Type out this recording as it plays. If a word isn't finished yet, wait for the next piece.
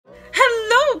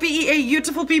BEA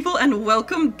beautiful people, and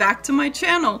welcome back to my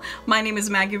channel. My name is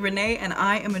Maggie Renee and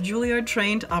I am a Juilliard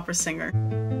trained opera singer.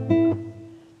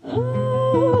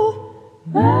 Oh,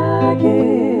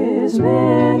 Maggie's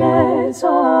Minutes.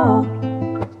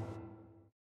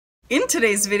 In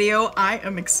today's video, I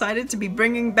am excited to be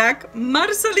bringing back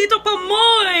Marcelito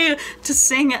Pomoy to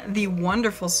sing the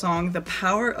wonderful song The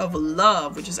Power of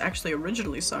Love, which is actually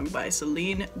originally sung by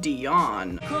Celine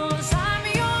Dion.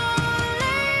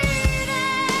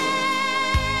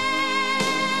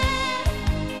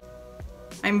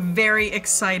 I'm very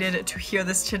excited to hear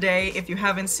this today. If you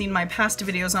haven't seen my past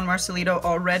videos on Marcelito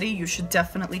already, you should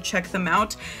definitely check them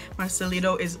out.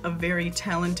 Marcelito is a very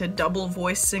talented double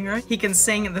voice singer. He can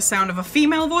sing the sound of a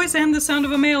female voice and the sound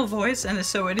of a male voice, and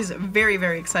so it is very,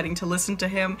 very exciting to listen to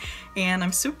him. And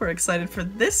I'm super excited for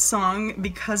this song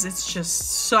because it's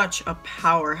just such a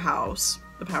powerhouse.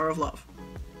 The Power of Love.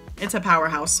 It's a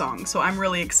powerhouse song, so I'm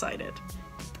really excited.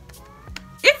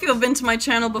 If you have been to my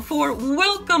channel before,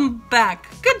 welcome back!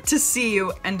 Good to see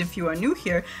you! And if you are new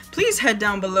here, please head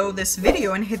down below this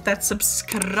video and hit that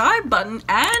subscribe button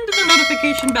and the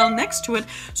notification bell next to it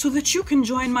so that you can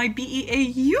join my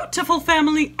BEA beautiful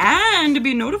family and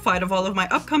be notified of all of my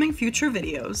upcoming future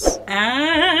videos.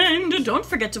 And don't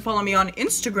forget to follow me on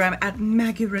Instagram at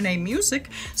Maggie Renee Music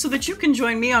so that you can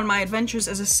join me on my adventures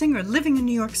as a singer living in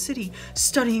New York City,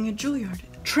 studying at Juilliard,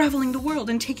 traveling the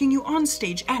world and taking you on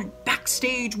stage and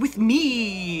backstage with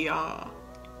me.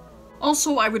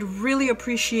 Also, I would really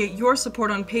appreciate your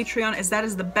support on Patreon, as that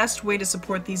is the best way to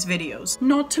support these videos.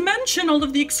 Not to mention all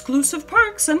of the exclusive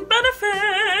perks and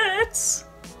benefits.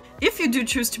 If you do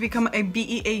choose to become a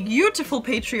BEA beautiful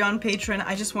Patreon patron,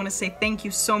 I just want to say thank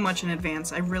you so much in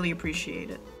advance. I really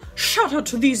appreciate it. Shout out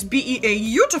to these BEA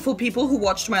beautiful people who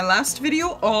watched my last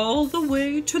video all the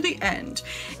way to the end.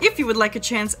 If you would like a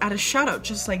chance at a shout out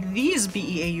just like these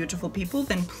BEA beautiful people,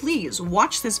 then please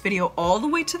watch this video all the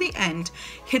way to the end,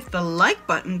 hit the like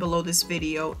button below this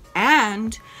video,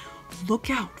 and look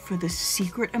out for the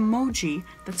secret emoji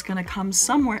that's gonna come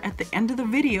somewhere at the end of the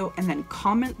video, and then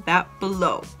comment that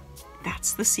below.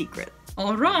 That's the secret.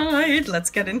 Alright, let's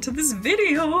get into this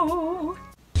video.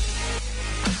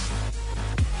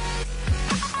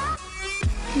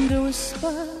 The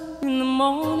whisper in the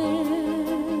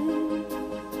morning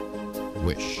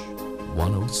Wish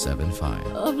 107.5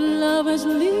 of lovers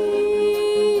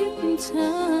leaving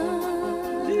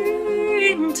town,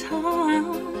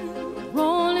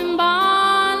 rolling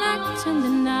by like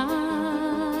tender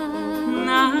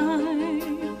night.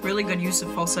 Really good use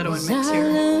of falsetto and mix here.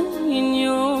 In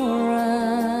your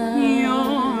eyes.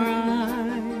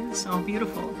 Oh,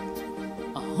 beautiful.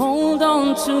 I hold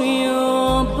on to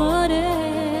your body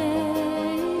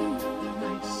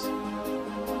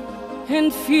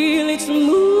and feel its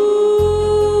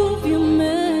move you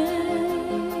make.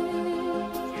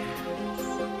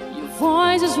 Your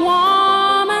voice is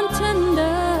warm and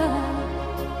tender,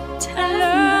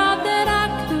 love that I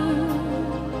could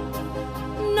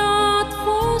not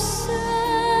forsake,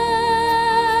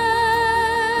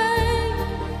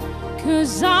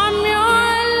 'cause I'm your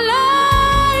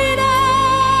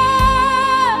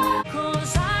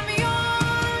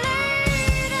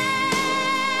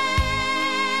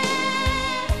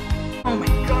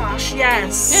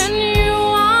yes! And you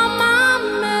are my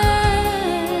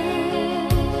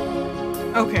man.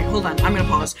 Okay, hold on. I'm gonna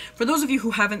pause. For those of you who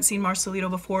haven't seen Marcelito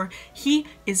before, he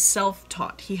is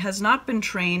self-taught. He has not been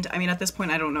trained. I mean, at this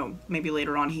point, I don't know. Maybe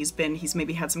later on he's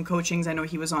maybe had some coachings. I know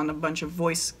he was on a bunch of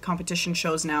voice competition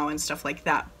shows now and stuff like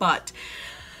that, but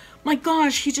my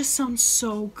gosh, he just sounds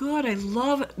so good. I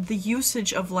love the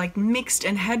usage of like mixed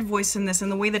and head voice in this,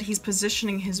 and the way that he's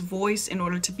positioning his voice in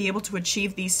order to be able to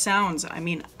achieve these sounds. I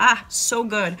mean, so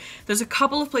good. There's a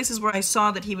couple of places where I saw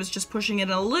that he was just pushing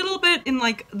it a little bit in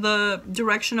like the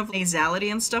direction of nasality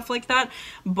and stuff like that,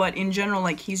 but in general,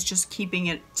 like he's just keeping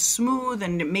it smooth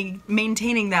and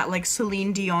maintaining that like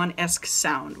Celine Dion-esque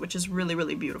sound, which is really,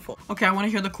 really beautiful. Okay, I want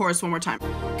to hear the chorus one more time.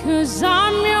 'Cause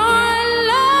I'm your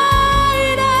love.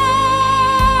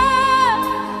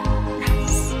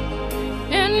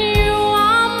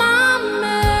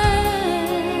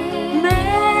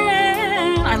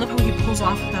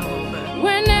 Off of that a little bit.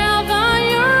 Whenever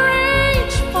you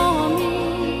reach for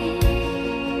me,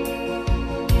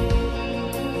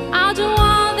 I'll do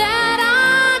all that I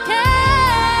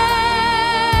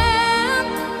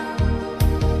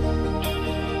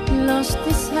can. Lost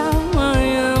is how I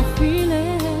am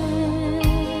feeling,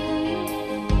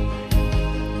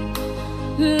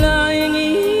 lying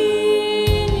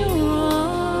in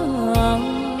your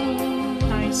arms.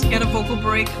 Nice. Get a vocal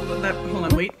break. Hold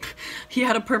on, wait. He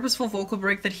had a purposeful vocal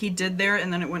break that he did there,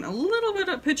 and then it went a little bit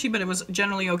pitchy, but it was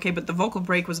generally okay. But the vocal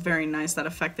break was very nice, that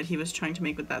effect that he was trying to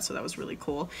make with that, so that was really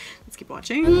cool. Let's keep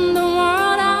watching. In the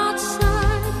world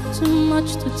outside, too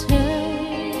much to tell.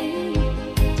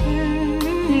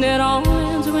 It all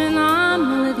ends when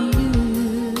I'm with you.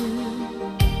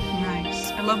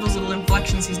 Nice. I love those little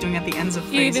inflections he's doing at the ends of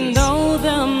phrases. Even though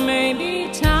there may be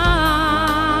time,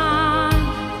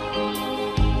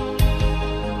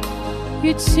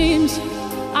 it seems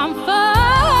I'm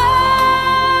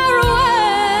far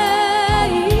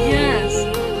away. Yes.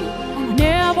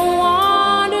 Never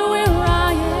wonder where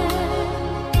I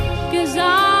am, 'cause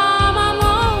I'm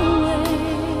always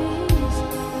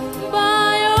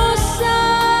by your side,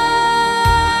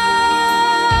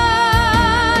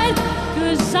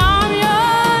 'cause I'm your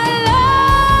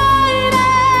lady,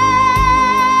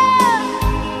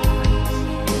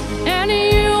 and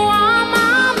you are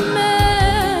my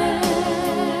man.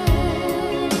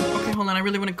 Okay, hold on. I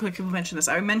really want to quickly mention this.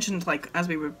 I mentioned, like, as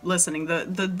we were listening,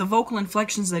 the vocal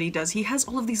inflections that he does. He has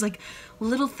all of these, like,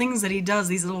 little things that he does,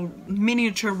 these little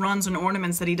miniature runs and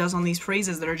ornaments that he does on these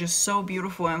phrases that are just so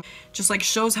beautiful, and just, like,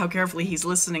 shows how carefully he's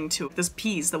listening to this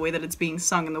piece, the way that it's being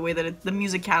sung, and the way that the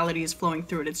musicality is flowing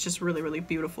through it. It's just really, really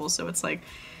beautiful. So it's like,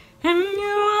 and you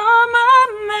are my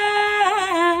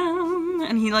man,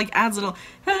 and he, like, adds little,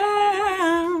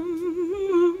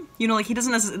 you know, like, he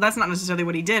doesn't necessarily, that's not necessarily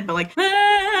what he did, but, like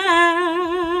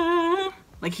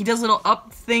he does little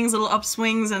up things, little up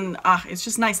swings, and it's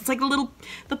just nice. It's like the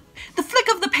flick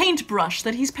of the paintbrush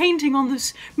that he's painting on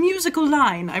this musical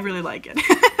line. I really like it.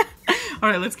 All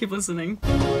right, let's keep listening.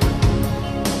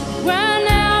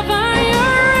 Whenever you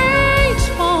reach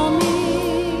for me,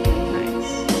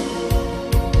 Nice.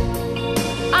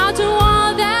 I'll do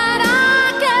all that I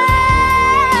can.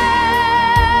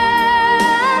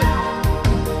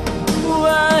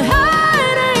 We're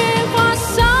hiding for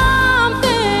something,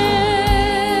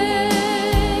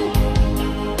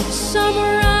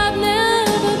 somewhere I've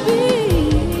never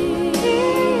been.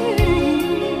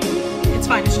 It's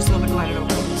fine. It's just a little bit glided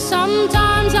over.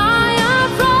 Sometimes I am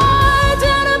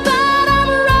frightened, but I'm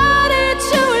ready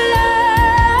to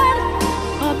learn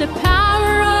of the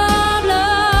power of love.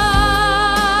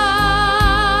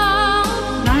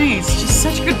 Nice. Just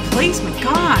such good placement.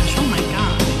 Gosh. Oh my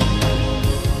gosh.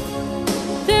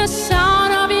 The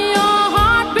sound of your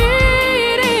heart beating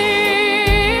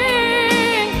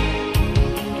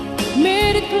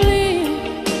made it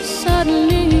clear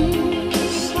suddenly.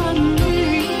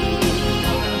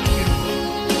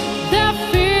 The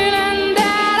feeling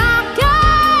that I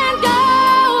can't go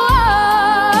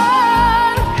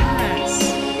on Yes.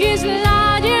 is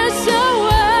light years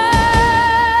away.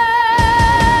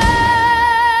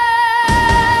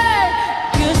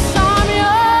 'Cause I'm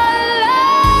your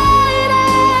lady,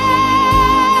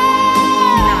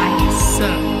 Nice.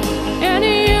 and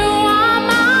you are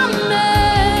my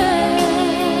man.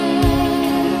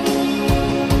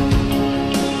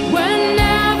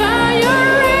 Whenever you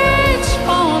reach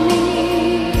for me,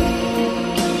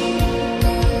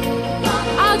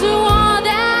 I'll do all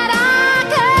that I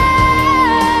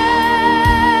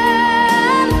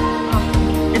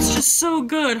can. It's just so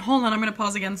good. Hold on, I'm gonna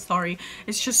pause again, sorry.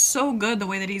 It's just so good the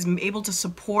way that he's able to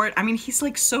support. I mean, he's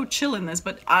like so chill in this,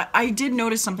 but I did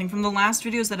notice something from the last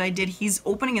videos that I did. He's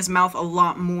opening his mouth a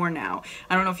lot more now.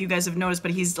 I don't know if you guys have noticed,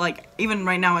 but he's like, even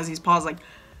right now as he's paused, like,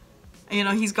 you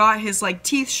know, he's got his like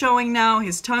teeth showing now,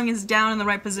 his tongue is down in the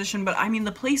right position, but I mean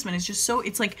the placement is just so,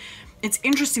 it's like, it's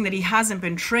interesting that he hasn't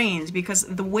been trained, because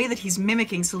the way that he's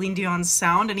mimicking Celine Dion's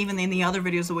sound, and even in the other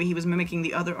videos the way he was mimicking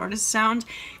the other artist's sound,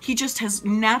 he just has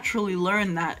naturally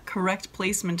learned that correct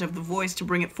placement of the voice to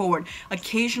bring it forward.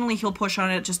 Occasionally he'll push on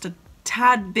it just a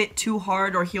tad bit too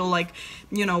hard, or he'll, like,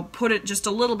 you know, put it just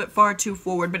a little bit far too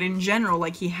forward, but in general,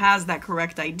 like, he has that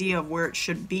correct idea of where it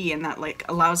should be, and that, like,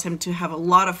 allows him to have a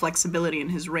lot of flexibility in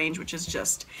his range, which is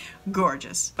just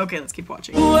gorgeous. Okay, let's keep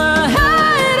watching. We're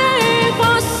hiding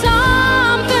for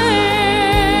something,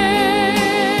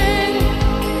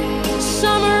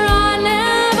 somewhere I'll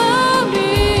never be.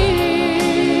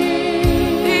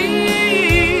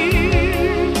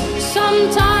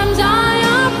 Sometimes I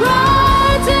am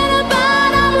frightened,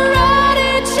 but I'm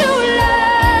ready to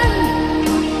learn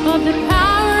of the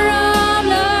power of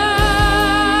love.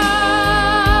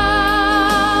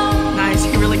 Nice,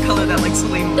 you can really color that like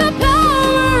Celine. The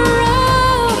power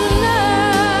of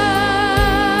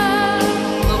love.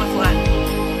 A little bit flat.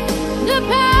 The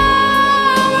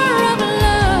power of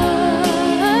love.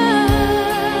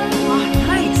 Oh,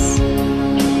 nice.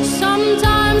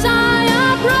 Sometimes I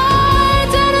am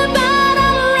frightened, but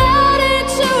I'm ready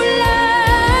to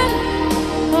learn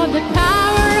of the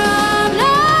power of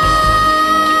love.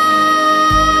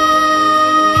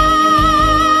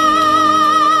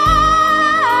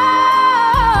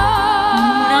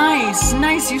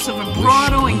 use of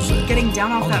vibrato and getting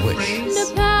down off that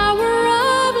phrase. The power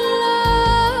of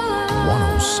love.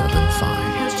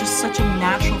 1075. There's just such a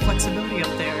natural flexibility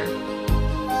up there.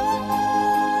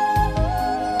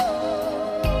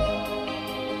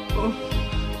 Oh.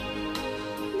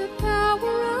 The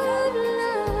power of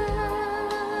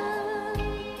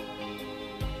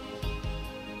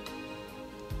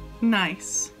love.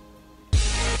 Nice.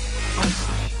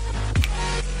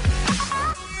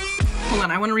 Hold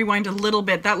on, I want to rewind a little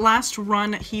bit. That last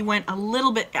run, he went a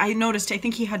little bit, I noticed, I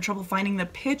think he had trouble finding the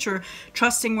pitch or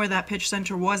trusting where that pitch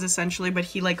center was essentially, but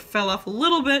he like fell off a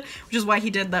little bit, which is why he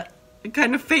did that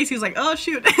kind of face. He was like, oh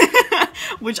shoot,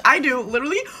 which I do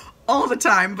literally all the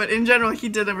time, but in general, he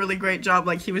did a really great job.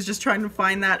 Like he was just trying to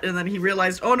find that and then he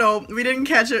realized, oh no, we didn't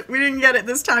catch it. We didn't get it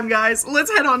this time, guys.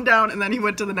 Let's head on down. And then he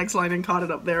went to the next line and caught it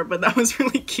up there, but that was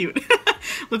really cute.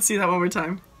 Let's see that one more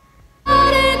time.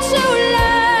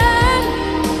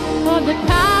 For the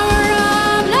power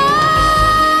of love.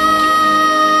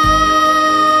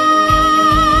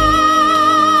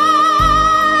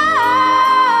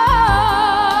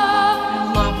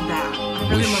 I love that. I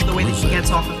really love the way that he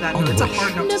gets off of that note. It's a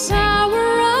hard note to The sing.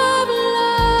 power of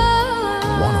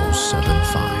love.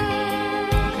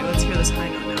 1075. Okay, let's hear this high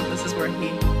note now. This is where he...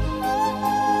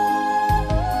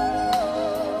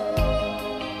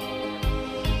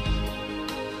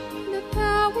 The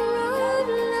power of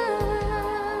love.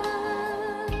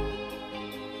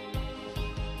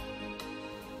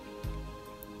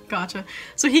 Gotcha.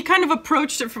 So he kind of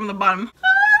approached it from the bottom.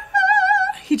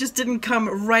 He just didn't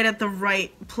come right at the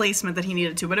right placement that he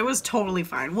needed to, but it was totally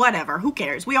fine. Whatever, who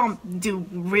cares? We all do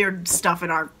weird stuff in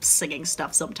our singing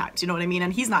stuff sometimes, you know what I mean?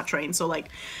 And he's not trained, so like,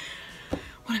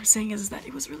 what I'm saying is that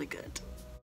it was really good.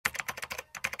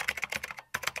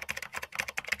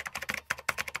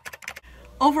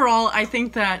 Overall, I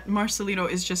think that Marcelito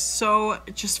is just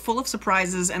full of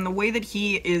surprises, and the way that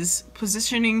he is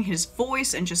positioning his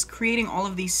voice and just creating all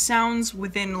of these sounds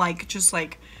within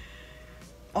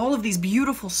all of these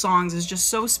beautiful songs is just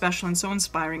so special and so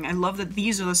inspiring. I love that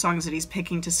these are the songs that he's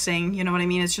picking to sing, you know what I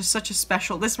mean? It's just such a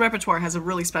special, this repertoire has a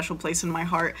really special place in my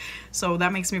heart, so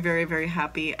that makes me very, very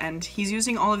happy. And he's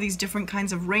using all of these different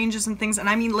kinds of ranges and things, and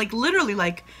I mean, like, literally,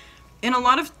 like, in a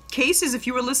lot of cases, if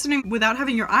you were listening without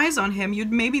having your eyes on him,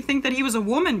 you'd maybe think that he was a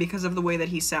woman because of the way that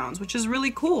he sounds, which is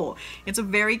really cool. It's a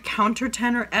very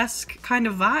countertenor-esque kind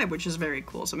of vibe, which is very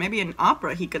cool. So maybe in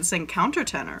opera he could sing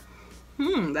countertenor.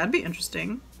 That'd be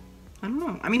interesting. I don't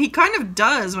know. I mean, he kind of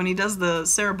does when he does the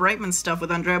Sarah Brightman stuff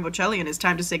with Andrea Bocelli in his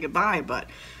Time to Say Goodbye, but,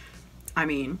 I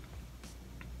mean,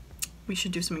 we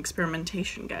should do some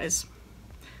experimentation, guys.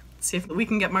 Let's see if we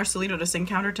can get Marcelito to sing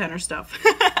countertenor stuff.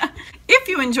 If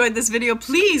you enjoyed this video,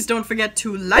 please don't forget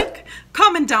to like,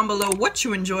 comment down below what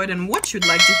you enjoyed and what you'd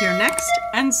like to hear next,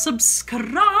 and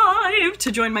subscribe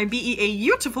to join my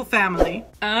beautiful family.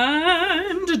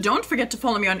 And don't forget to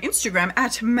follow me on Instagram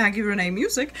at Maggie Renee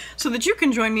Music so that you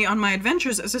can join me on my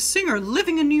adventures as a singer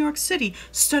living in New York City,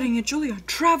 studying at Juilliard,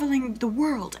 traveling the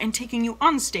world, and taking you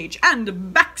on stage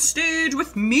and backstage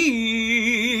with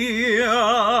me.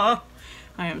 I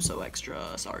am so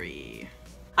extra, sorry.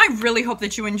 I really hope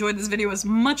that you enjoyed this video as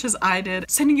much as I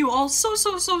did. Sending you all so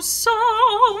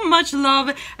much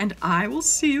love, and I will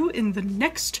see you in the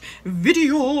next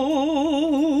video.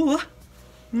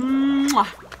 Mwah.